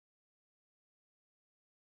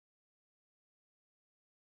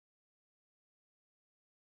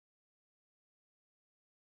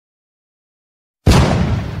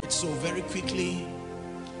it so very quickly.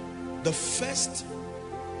 The first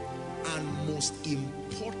and most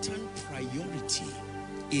important priority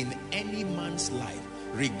in any man's life,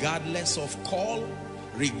 regardless of call,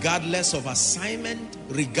 regardless of assignment,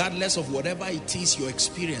 regardless of whatever it is your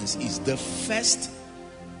experience, is the first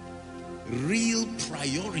real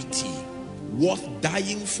priority worth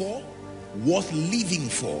dying for, worth living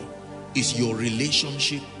for, is your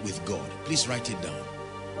relationship with God. Please write it down.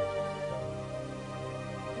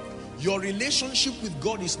 Your relationship with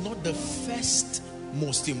God is not the first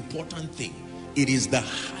most important thing. It is the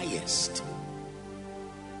highest.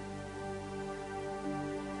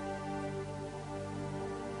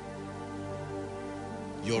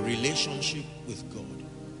 Your relationship with God.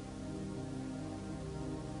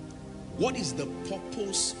 What is the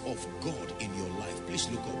purpose of God in your life? Please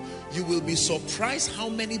look up. You will be surprised how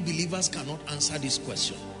many believers cannot answer this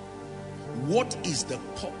question. What is the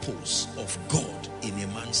purpose of God in a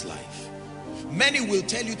man's life? Many will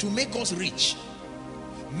tell you to make us rich.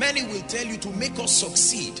 Many will tell you to make us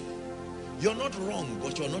succeed. You're not wrong,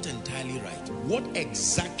 but you're not entirely right. What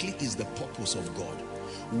exactly is the purpose of God?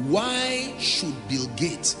 Why should Bill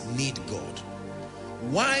Gates need God?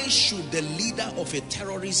 Why should the leader of a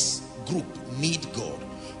terrorist group need God?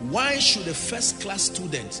 Why should a first-class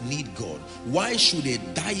student need God? Why should a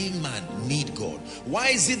dying man need God? Why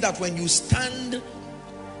is it that when you stand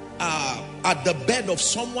at the bed of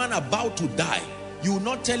someone about to die, you will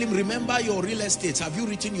not tell him, remember your real estate, have you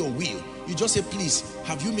written your will? You just say, please,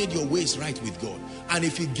 have you made your ways right with God? And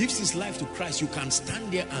if he gives his life to Christ, you can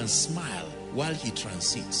stand there and smile while he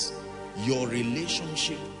transits. Your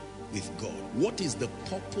relationship with God. What is the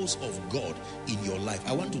purpose of God in your life?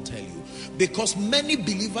 I want to tell you, because many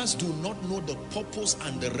believers do not know the purpose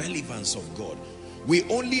and the relevance of God. We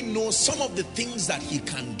only know some of the things that he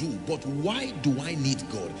can do, but why do I need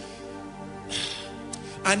God?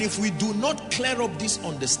 And if we do not clear up this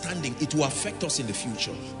understanding, it will affect us in the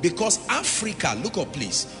future. Because Africa, look up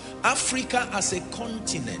please, Africa as a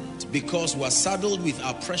continent, because we're saddled with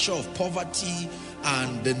our pressure of poverty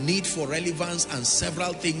and the need for relevance and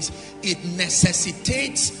several things, it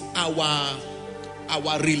necessitates our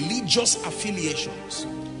religious affiliations.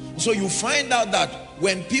 So you find out that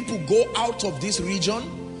when people go out of this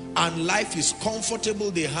region and life is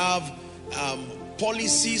comfortable, they have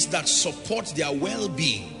policies that support their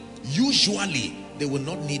well-being, usually they will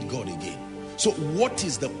not need God again. So what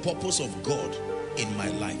is the purpose of God in my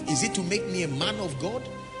life? Is it to make me a man of God?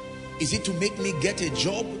 Is it to make me get a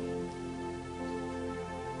job?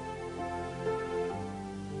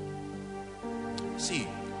 See,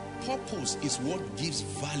 purpose is what gives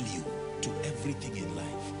value to everything in life.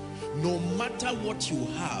 No matter what you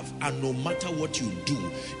have and no matter what you do,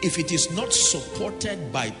 if it is not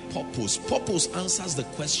supported by purpose, purpose answers the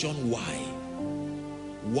question why.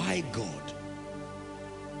 Why God?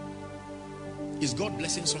 Is God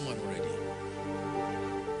blessing someone already?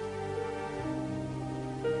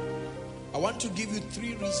 I want to give you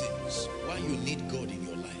 3 reasons why you need God in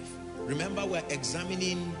your life. Remember, we're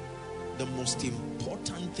examining the most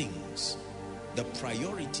important things, the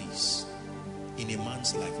priorities in a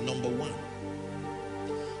man's life. Number 1,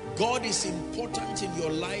 God is important in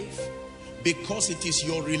your life because it is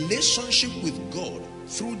your relationship with God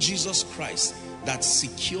through Jesus Christ that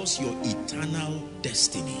secures your eternal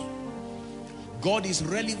destiny. God is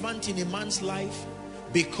relevant in a man's life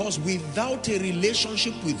because without a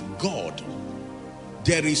relationship with God,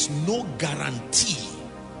 there is no guarantee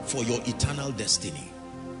for your eternal destiny.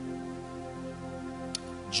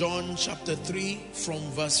 John chapter 3 from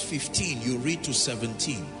verse 15, you read to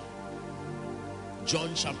 17. John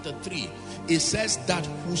chapter 3, it says that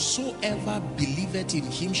whosoever believeth in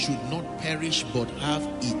him should not perish but have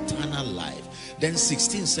eternal life. Then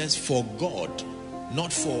 16 says, for God,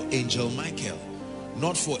 not for angel Michael,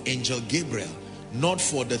 not for angel Gabriel, not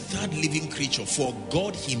for the third living creature, for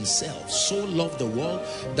God himself so loved the world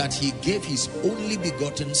that he gave his only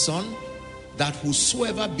begotten son, that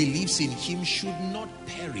whosoever believes in him should not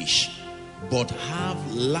perish but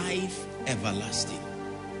have life everlasting.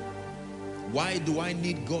 Why do I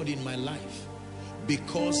need God in my life?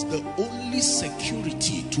 Because the only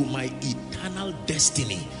security to my eternal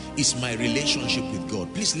destiny is my relationship with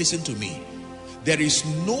God. Please listen to me. There is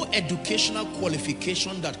no educational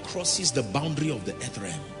qualification that crosses the boundary of the earth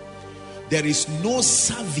realm. There is no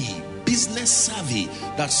savvy, business savvy,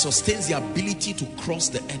 that sustains the ability to cross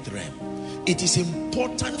the earth realm. It is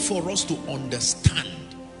important for us to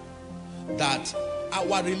understand that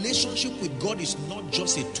our relationship with God is not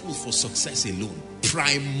just a tool for success alone.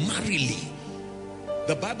 Primarily,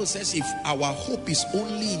 the Bible says if our hope is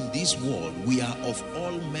only in this world, we are of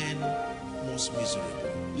all men most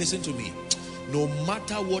miserable. Listen to me. No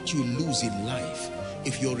matter what you lose in life,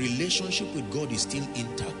 if your relationship with God is still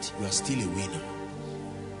intact, you are still a winner.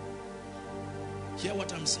 Hear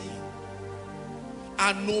what I'm saying?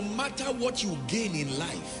 And no matter what you gain in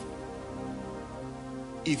life,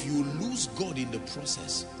 if you lose God in the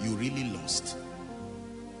process, you really lost.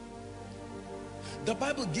 The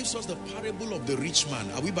Bible gives us the parable of the rich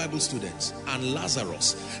man. Are we Bible students? And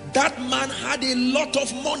Lazarus. That man had a lot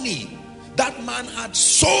of money. That man had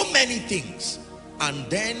so many things. And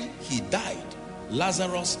then he died.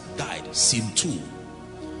 Lazarus died. Sin 2.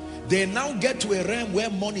 They now get to a realm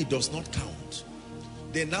where money does not count.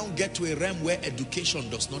 They now get to a realm where education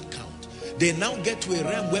does not count. They now get to a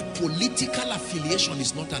realm where political affiliation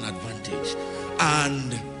is not an advantage.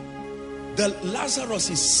 And the Lazarus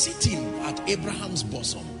is sitting at Abraham's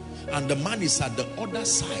bosom, and the man is at the other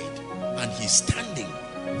side, and he's standing,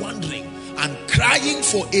 wondering and crying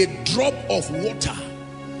for a drop of water.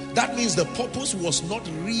 That means the purpose was not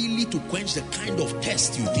really to quench the kind of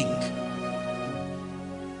thirst you think.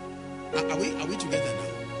 Are we together now?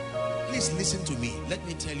 Please listen to me. Let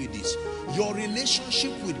me tell you this. Your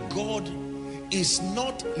relationship with God is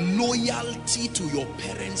not loyalty to your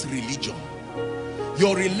parents' religion.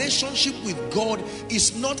 Your relationship with God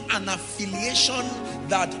is not an affiliation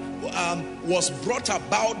that was brought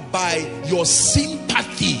about by your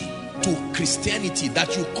sympathy to Christianity,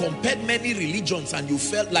 that you compared many religions and you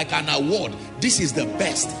felt like an award. This is the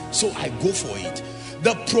best, so I go for it.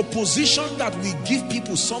 The proposition that we give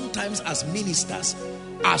people sometimes as ministers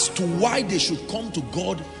as to why they should come to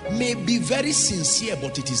God may be very sincere,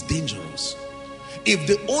 but it is dangerous. If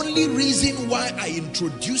the only reason why I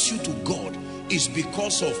introduce you to God is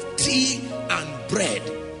because of tea and bread,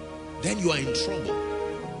 then you are in trouble.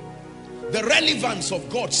 The relevance of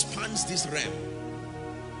God spans this realm.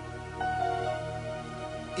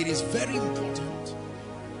 It is very important.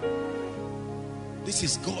 This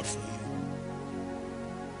is God for you.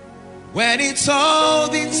 When it's all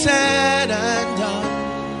been said and done,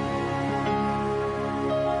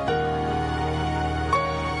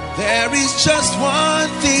 there is just one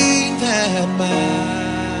thing that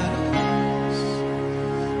matters.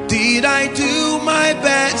 Did I do my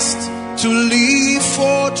best to live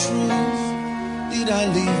for truth? Did I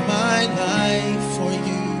live my life for you?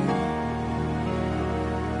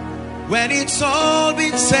 When it's all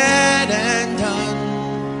been said and done,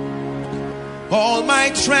 all my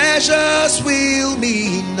treasures will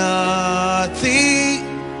mean nothing.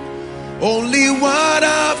 Only what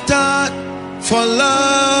I've done for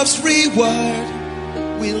love's reward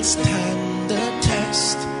will stand the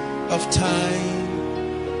test of time.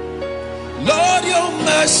 Lord, your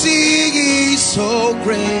mercy is so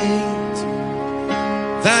great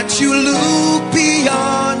that you look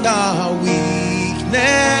beyond our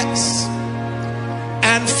weakness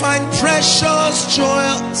and find precious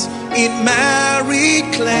joys in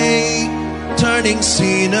married clay, turning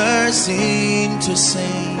sinners into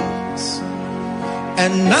saints.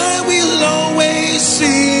 And I will always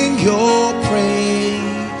sing your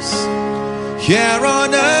praise here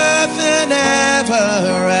on earth and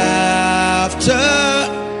ever after.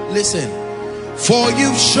 Listen, for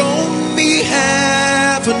you've shown me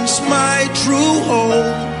heaven's my true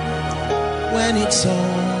home. When it's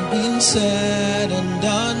all been said and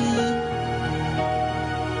done,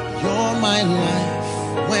 you're my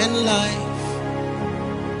life when life.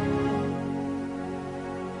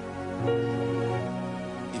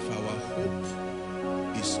 If our hope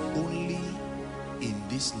is only in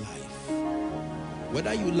this life,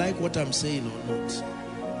 whether you like what I'm saying or not,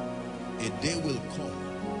 a day will come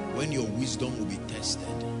when your wisdom will be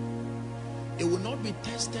tested. It will not be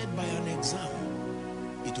tested by an exam.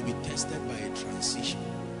 It will be tested by a transition.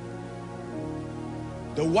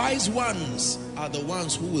 The wise ones are the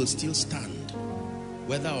ones who will still stand,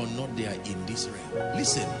 whether or not they are in this realm.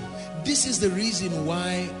 Listen, this is the reason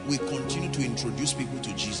why we continue to introduce people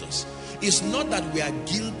to Jesus. It's not that we are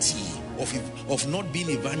guilty of not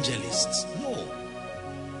being evangelists. No.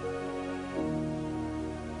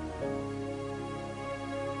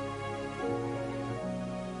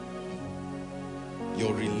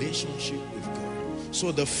 Your relationship with God.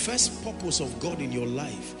 So the first purpose of God in your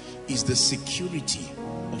life is the security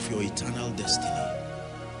of your eternal destiny.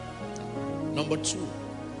 Number two,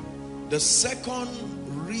 the second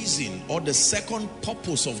reason or the second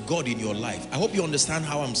purpose of God in your life, I hope you understand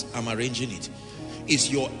how I'm arranging it, is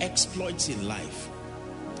your exploits in life.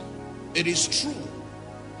 It is true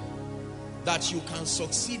that you can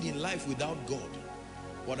succeed in life without God,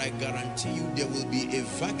 but I guarantee you there will be a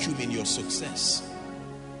vacuum in your success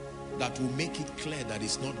that will make it clear that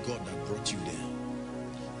it's not God that brought you there.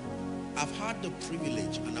 I've had the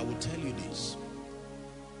privilege, and I will tell you this,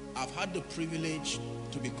 I've had the privilege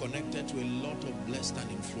to be connected to a lot of blessed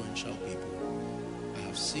and influential people. I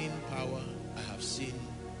have seen power, I have seen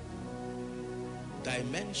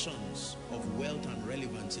dimensions of wealth and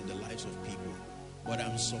relevance in the lives of people. But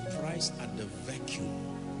I'm surprised at the vacuum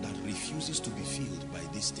that refuses to be filled by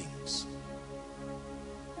these things.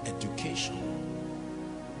 Education,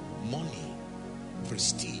 money,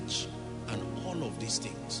 prestige, and all of these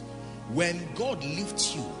things. When God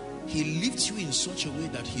lifts you, he lifts you in such a way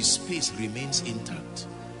that his space remains intact.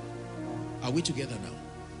 Are we together now?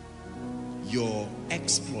 Your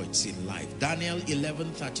exploits in life. Daniel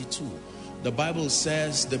 11:32. The Bible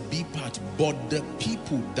says, the B part, but the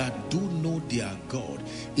people that do know their God,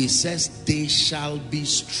 it says, they shall be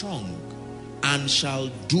strong and shall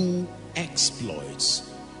do exploits.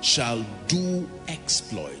 Shall do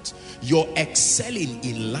exploits. Your excelling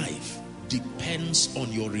in life depends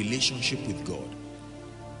on your relationship with God.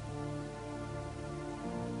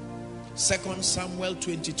 2 Samuel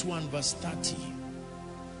 22 and verse 30.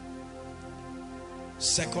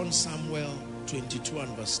 2 Samuel 22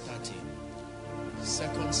 and verse 30. 2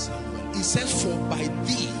 Samuel. It says, for by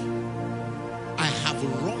thee I have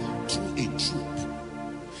run through a troop.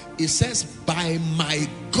 It says, by my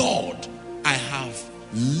God I have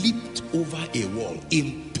leaped over a wall.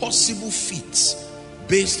 Impossible feats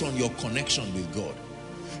based on your connection with God.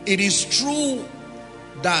 It is true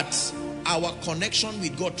that our connection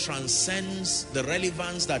with God transcends the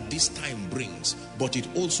relevance that this time brings, but it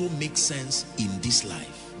also makes sense in this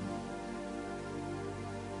life.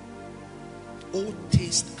 Oh,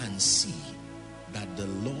 taste and see that the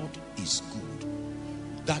Lord is good.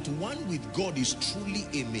 That one with God is truly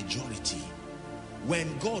a majority.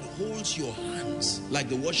 When God holds your hands, like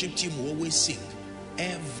the worship team will always sing,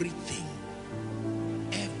 everything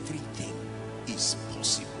is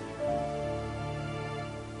possible.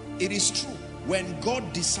 It is true, when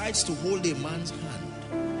God decides to hold a man's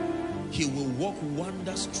hand, he will work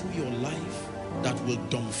wonders through your life that will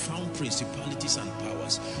dumbfound principalities and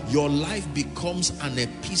powers. Your life becomes an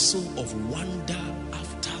epistle of wonder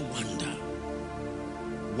after wonder.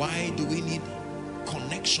 Why do we need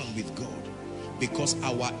connection with God? Because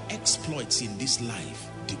our exploits in this life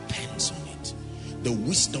depends on it. The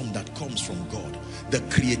wisdom that comes from God, the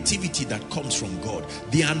creativity that comes from God,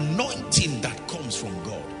 the anointing that comes from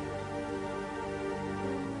God.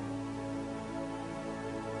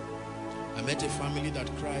 I met a family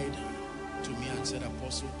that cried to me and said,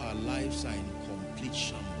 Apostle, our lives are in complete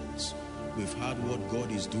shambles. We've heard what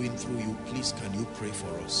God is doing through you. Please, can you pray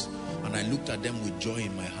for us? And I looked at them with joy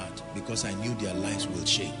in my heart because I knew their lives will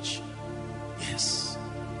change. Yes.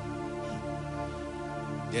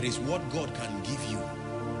 There is what God can give you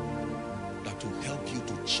that will help you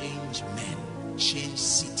to change men, change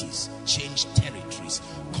cities, change territories.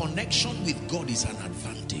 Connection with God is an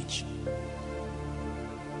advantage.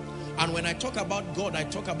 And when I talk about God, I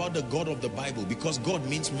talk about the God of the Bible, because God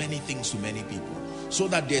means many things to many people. So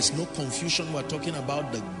that there's no confusion, we're talking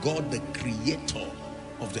about the God, the creator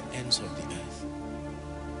of the ends of the earth.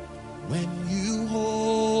 When you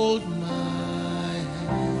hold my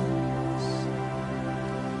hands,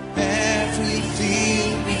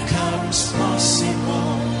 everything becomes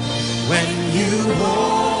possible. When you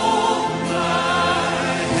hold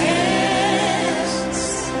my hands,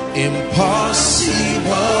 impossible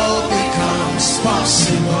becomes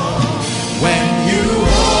possible. When you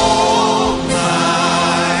hold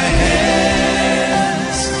my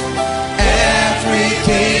hands,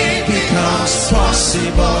 everything becomes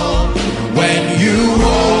possible. When you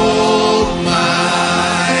hold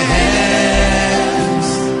my hands,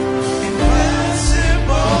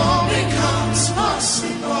 impossible becomes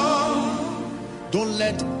possible. Don't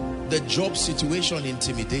let the job situation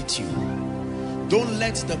intimidate you. Don't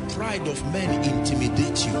let the pride of men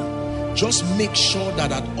intimidate you. Just make sure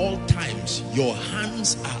that at all times your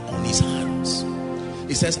hands are on his hands.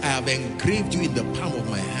 He says, I have engraved you in the palm of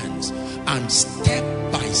my hands, and step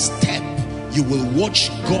by step you will watch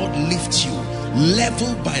God lift you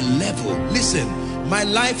level by level. Listen, my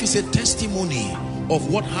life is a testimony of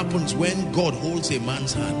what happens when God holds a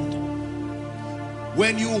man's hand.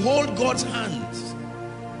 When you hold God's hand,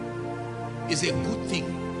 it's a good thing,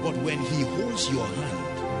 but when he holds your hand,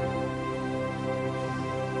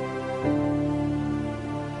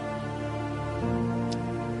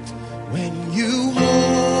 when you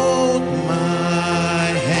hold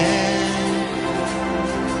my hand,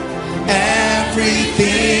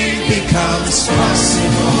 everything becomes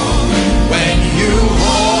possible. When you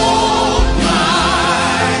hold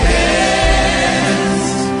my hand,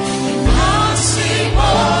 impossible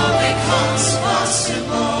becomes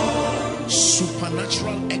possible.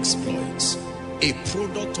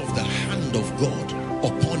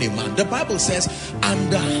 man. The Bible says,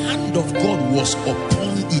 and the hand of God was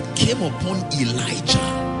upon, it came upon Elijah.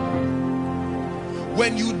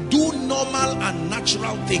 When you do normal and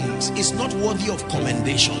natural things, it's not worthy of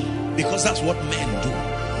commendation, because that's what men do.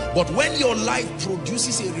 But when your life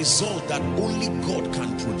produces a result that only God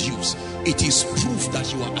can produce, it is proof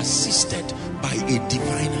that you are assisted by a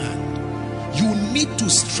divine hand. You need to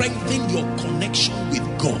strengthen your connection with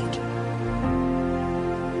God.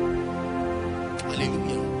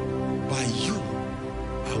 Hallelujah. By you,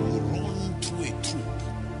 I will run through a troop.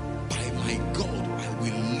 By my God, I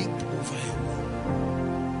will leap over a wall.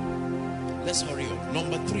 Let's hurry up.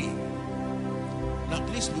 Number 3. Now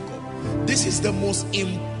please look up. This is the most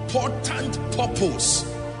important purpose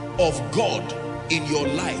of God in your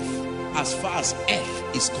life as far as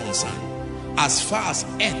earth is concerned. As far as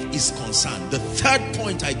earth is concerned, the third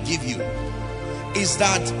point I give you is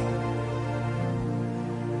that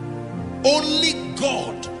only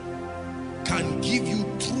God can give you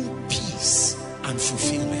true peace and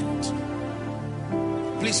fulfillment.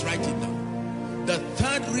 Please write it down. The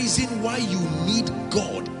third reason why you need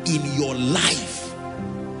God in your life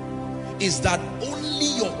is that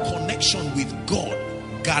only your connection with God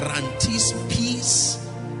guarantees peace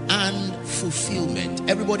and fulfillment.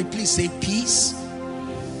 Everybody please say peace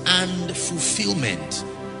and fulfillment.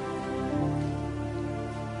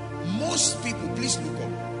 Most people, please look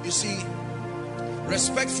up. You see,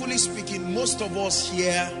 respectfully speaking, most of us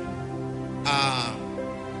here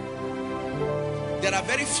there are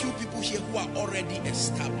very few people here who are already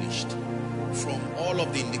established from all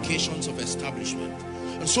of the indications of establishment.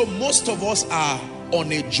 And so most of us are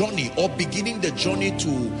on a journey or beginning the journey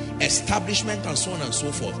to establishment and so on and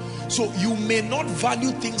so forth. So you may not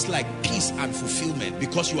value things like peace and fulfillment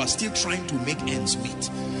because you are still trying to make ends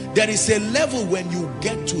meet. There is a level when you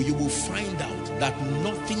get to, you will find out that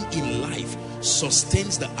nothing in life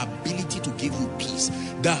sustains the ability to give you peace.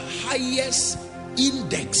 The highest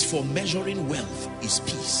index for measuring wealth is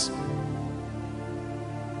peace.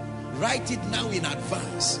 Write it now in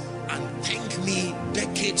advance and thank me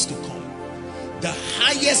decades to come. The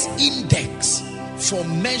highest index for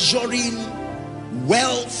measuring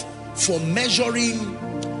wealth, for measuring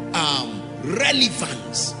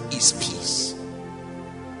relevance is peace.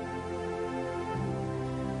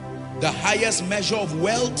 The highest measure of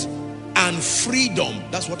wealth and freedom,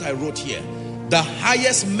 that's what I wrote here. The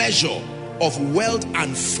highest measure of wealth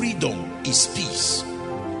and freedom is peace.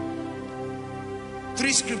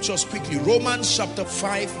 3 scriptures quickly. Romans chapter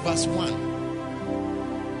 5 verse 1.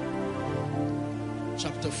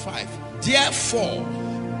 Chapter 5. Therefore,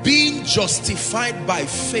 being justified by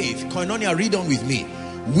faith, Koinonia, read on with me.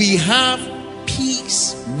 We have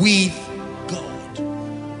peace with God.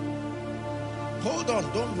 Hold on,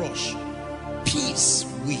 don't rush. Peace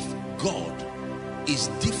with God is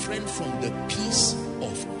different from the peace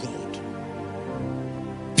of God.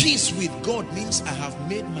 Peace with God means I have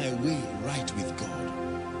made my way right with God.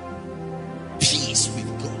 Peace with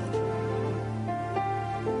God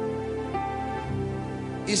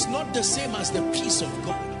is not the same as the peace of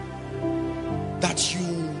God, that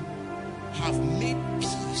you have made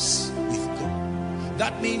peace with God.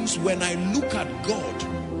 That means when I look at God,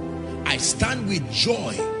 I stand with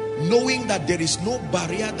joy, knowing that there is no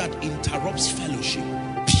barrier that interrupts fellowship.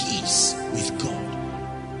 Peace with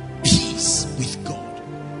God. Peace with God.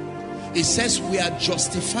 It says we are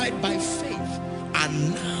justified by faith,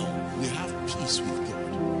 and now we have peace with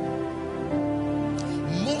God.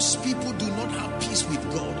 Most people do not have peace with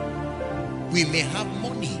God. We may have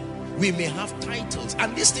money, we may have titles,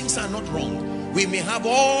 and these things are not wrong. We may have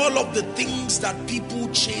all of the things that people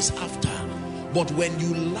chase after, but when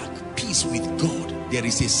you lack peace with God, there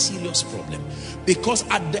is a serious problem. Because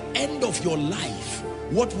at the end of your life,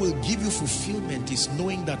 what will give you fulfillment is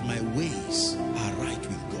knowing that my ways are right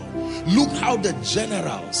with God. Look how the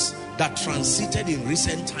generals that transited in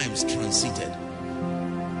recent times transited.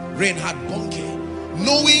 Reinhard Bonnke,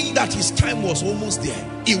 knowing that his time was almost there,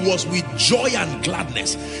 it was with joy and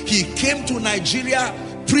gladness. He came to Nigeria,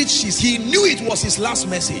 preached he knew it was his last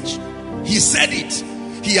message. He said it.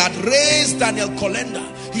 He had raised Daniel Kolenda.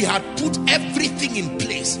 He had put everything in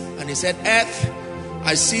place. And he said, Earth,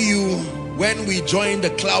 I see you when we join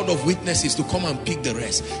the cloud of witnesses to come and pick the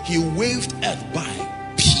rest. He waved earth by.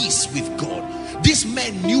 Peace with God. These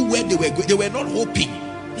men knew where they were going. They were not hoping.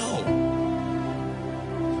 No.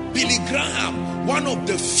 Billy Graham, one of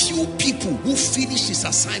the few people who finished his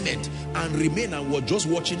assignment and remained and were just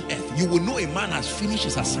watching earth. You will know a man has finished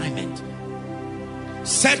his assignment.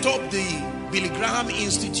 Set up the Billy Graham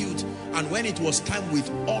Institute, and when it was time, with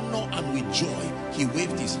honor and with joy, he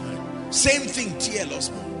waved his hand. Same thing, T.L.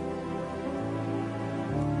 Osborne.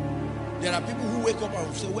 There are people who wake up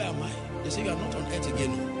and say, where am I? They say, you are not on earth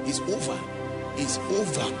again. It's over. It's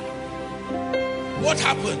over. What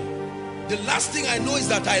happened? The last thing I know is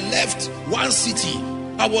that I left one city.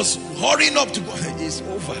 I was hurrying up to go. It's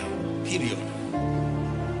over. Period.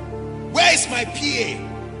 Where is my PA?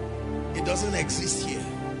 It doesn't exist here.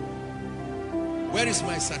 Where is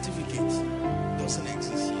my certificate? It doesn't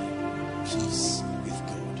exist here. Peace with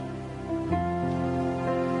God.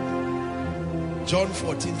 John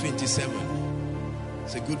 14:27.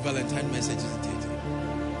 It's a good Valentine message, isn't it?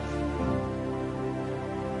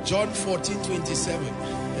 John 14:27.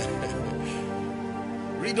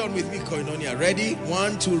 Read on with me, Koinonia. Ready?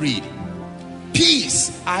 1, 2, read.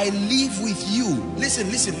 Peace I leave with you. Listen,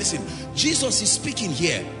 listen, listen. Jesus is speaking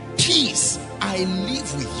here. Peace I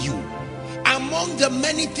leave with you. Among the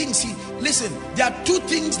many things listen, there are 2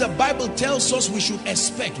 things the Bible tells us we should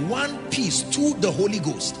expect. 1, peace. 2, the Holy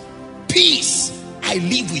Ghost. Peace I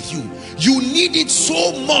leave with you. You need it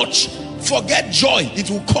so much. Forget joy, it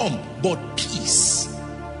will come. But peace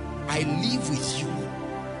I leave with you.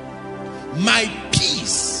 My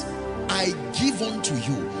peace I give unto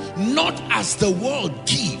you, not as the world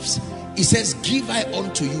gives. It says, give I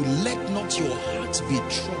unto you. Let not your hearts be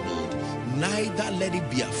troubled, neither let it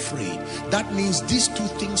be afraid. That means these 2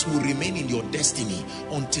 things will remain in your destiny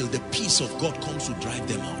until the peace of God comes to drive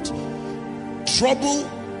them out. Trouble,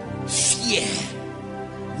 fear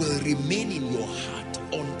will remain in your heart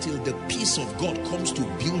until the peace of God comes to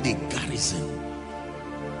build a garrison.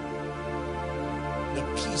 The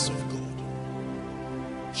peace of God.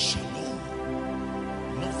 Shalom.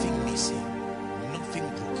 Nothing missing, nothing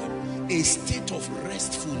broken. A state of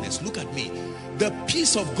restfulness. Look at me. The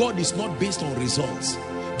peace of God is not based on results.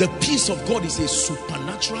 The peace of God is a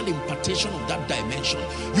supernatural impartation of that dimension.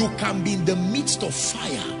 You can be in the midst of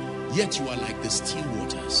fire, yet you are like the still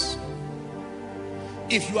waters.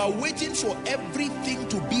 If you are waiting for everything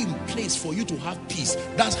to be in place for you to have peace,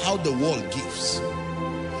 that's how the world gives.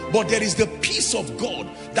 But there is the peace of God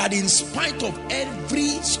that in spite of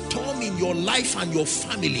every storm in your life and your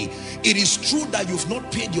family, it is true that you've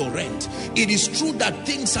not paid your rent. It is true that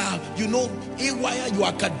things are, haywire, your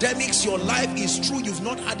academics, your life is true. You've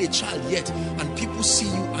not had a child yet. And people see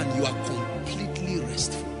you and you are completely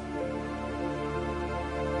restful.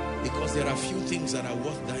 Because there are few things that are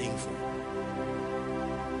worth dying for.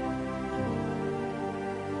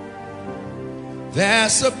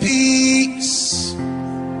 There's a peace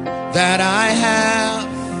that I have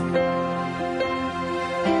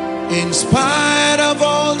in spite of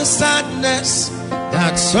all the sadness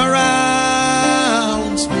that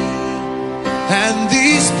surrounds me, and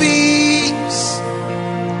this peace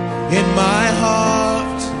in my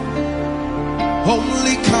heart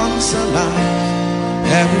only comes alive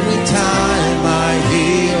every time I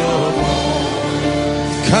hear your voice.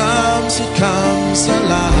 It comes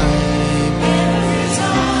alive.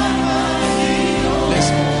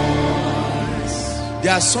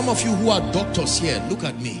 There are some of you who are doctors here. Look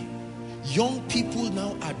at me. Young people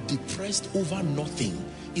now are depressed over nothing.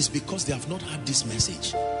 It's because they have not had this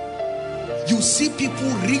message. You see people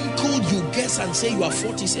wrinkled, you guess and say you are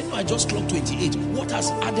 40. Say, no, I just clocked 28. What has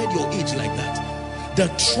added your age like that? The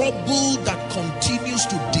trouble that continues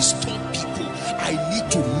to disturb people. I need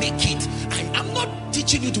to make it. I'm not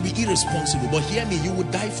teaching you to be irresponsible, but hear me, you will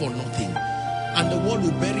die for nothing. And the world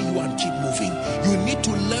will bury you and keep moving. You need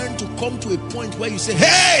to learn to come to a point where you say,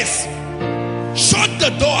 hey, shut the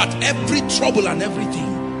door at every trouble and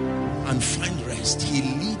everything and find rest. He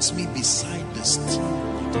leads me beside the still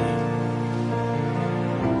water.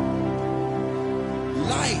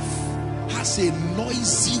 Life has a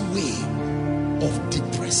noisy way of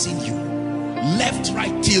depressing you. Left,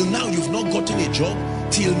 right, till now you've not gotten a job.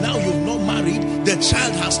 Till now you've not married, the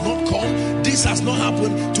child has not come, this has not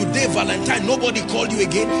happened, today Valentine, nobody called you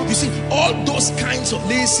again. You see, all those kinds of,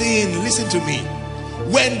 listen to me.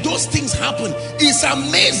 When those things happen, it's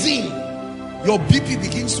amazing. Your BP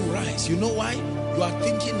begins to rise. You know why? You are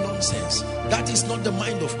thinking nonsense. That is not the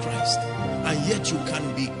mind of Christ. And yet you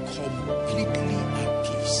can be completely at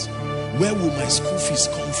peace. Where will my school fees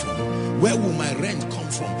come from? Where will my rent come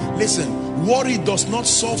from? Listen, worry does not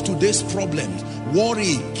solve today's problems.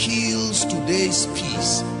 Worry kills today's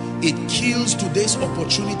peace. It kills today's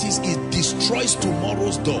opportunities. It destroys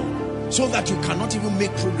tomorrow's door, so that you cannot even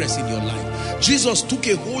make progress in your life. Jesus took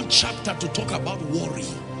a whole chapter to talk about worry.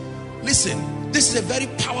 Listen, this is a very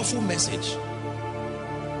powerful message.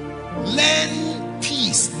 Learn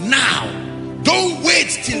peace now. Don't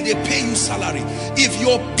wait till they pay you salary. If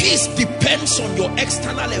your peace depends on your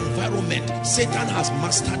external environment, Satan has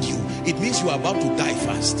mastered you. It means you are about to die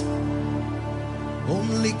fast.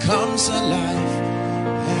 Only comes alive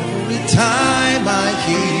every time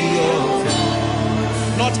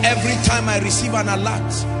Not every time I receive an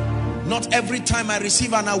alert, not every time I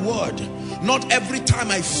receive an award, not every time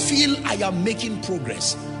I feel I am making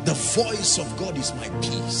progress, the voice of God is my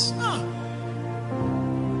peace.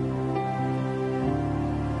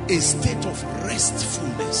 A state of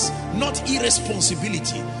restfulness, not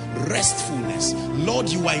irresponsibility, restfulness. Lord,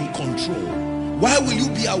 you are in control. Why will you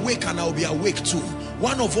be awake and I'll be awake too?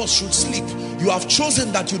 One of us should sleep. You have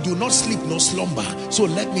chosen that you do not sleep nor slumber, so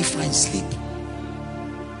let me find sleep.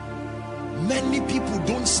 Many people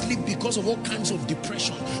don't sleep because of all kinds of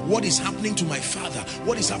depression. What is happening to my father?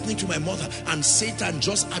 What is happening to my mother? And Satan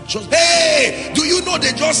just adjusts. Hey, do you know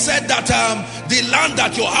they just said that the land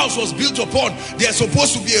that your house was built upon, there's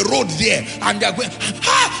supposed to be a road there, and they're going,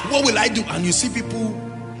 what will I do? And you see people,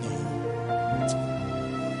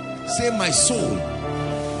 say, my soul,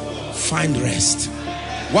 find rest.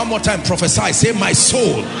 One more time, prophesy. Say, my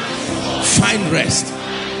soul, find rest.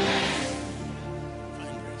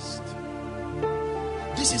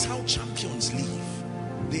 This is how champions live.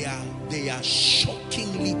 They are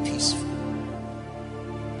shockingly peaceful.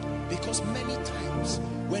 Because many times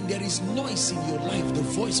when there is noise in your life, the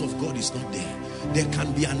voice of God is not there. There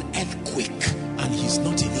can be an earthquake and he's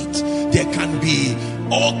not in it. There can be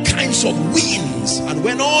all kinds of winds, and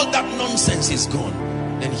when all that nonsense is gone,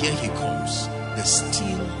 then here he comes, the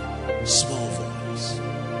still small voice.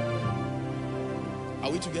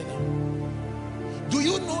 Are we together? Do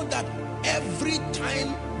you know that every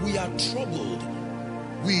time we are troubled,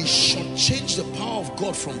 we should change the power of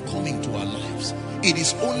God from coming to our lives? It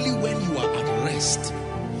is only when you are at rest.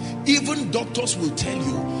 Even doctors will tell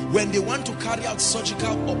you, when they want to carry out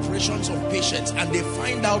surgical operations on patients and they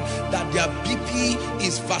find out that their BP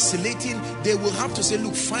is vacillating, they will have to say,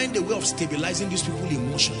 look, find a way of stabilizing these people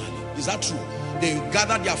emotionally. Is that true? They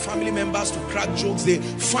gather their family members to crack jokes. They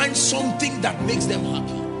find something that makes them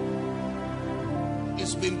happy.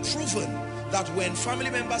 It's been proven that when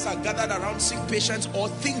family members are gathered around sick patients or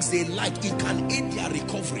things they like, it can aid their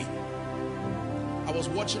recovery. I was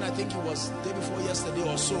watching, I think it was the day before yesterday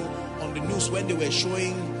or so, on the news when they were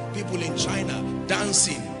showing people in China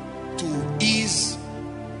dancing to ease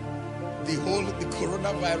the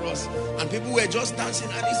coronavirus, and people were just dancing,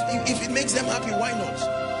 and if it makes them happy, why not?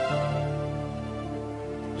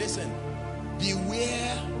 Listen,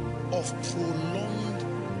 beware of prolonged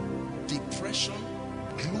depression,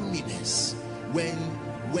 gloominess.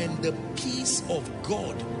 When the peace of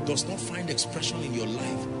God does not find expression in your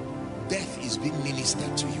life, death is being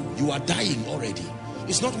ministered to you. You are dying already.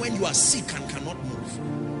 It's not when you are sick and cannot move.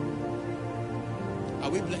 Are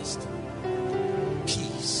we blessed?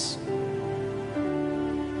 Peace.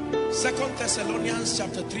 2 Thessalonians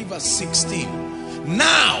chapter 3 verse 16.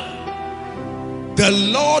 Now the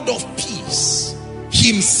Lord of peace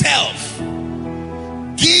himself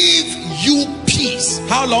give you peace.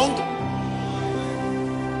 How long?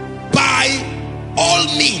 By all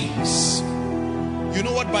means. You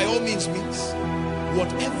know what by all means means?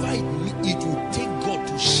 Whatever it will take God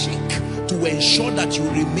to shake to ensure that you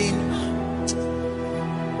remain.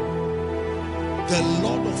 The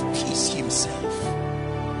Lord of peace himself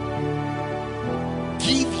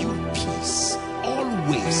give you peace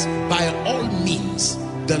always, by all means.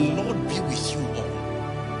 The Lord be with you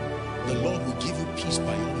all. The Lord will give you peace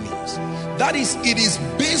by all means. That is, it is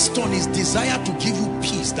based on his desire to give you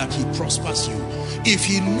peace that he prospers you. If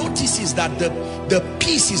he notices that the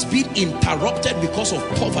peace is being interrupted because of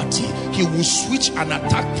poverty, he will switch and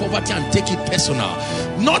attack poverty and take it personal.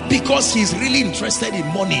 Not because he's really interested in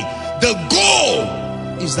money. The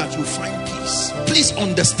goal is that you find peace. Please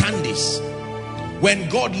understand this. When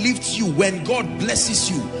God lifts you, when God blesses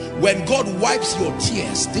you, when God wipes your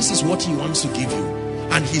tears, this is what he wants to give you.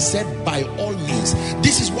 And he said, by all means.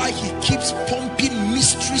 This is why he keeps pumping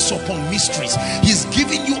mysteries upon mysteries. He's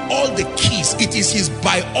giving you all the keys. It is his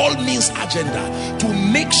by all means agenda to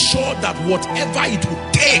make sure that whatever it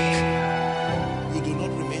will take, you do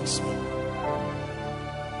not remain small.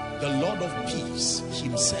 The Lord of peace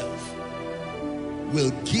himself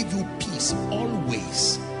will give you peace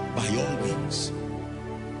always, by all means.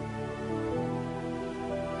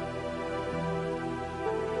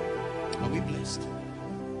 Are we blessed?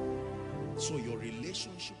 So your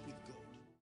relationship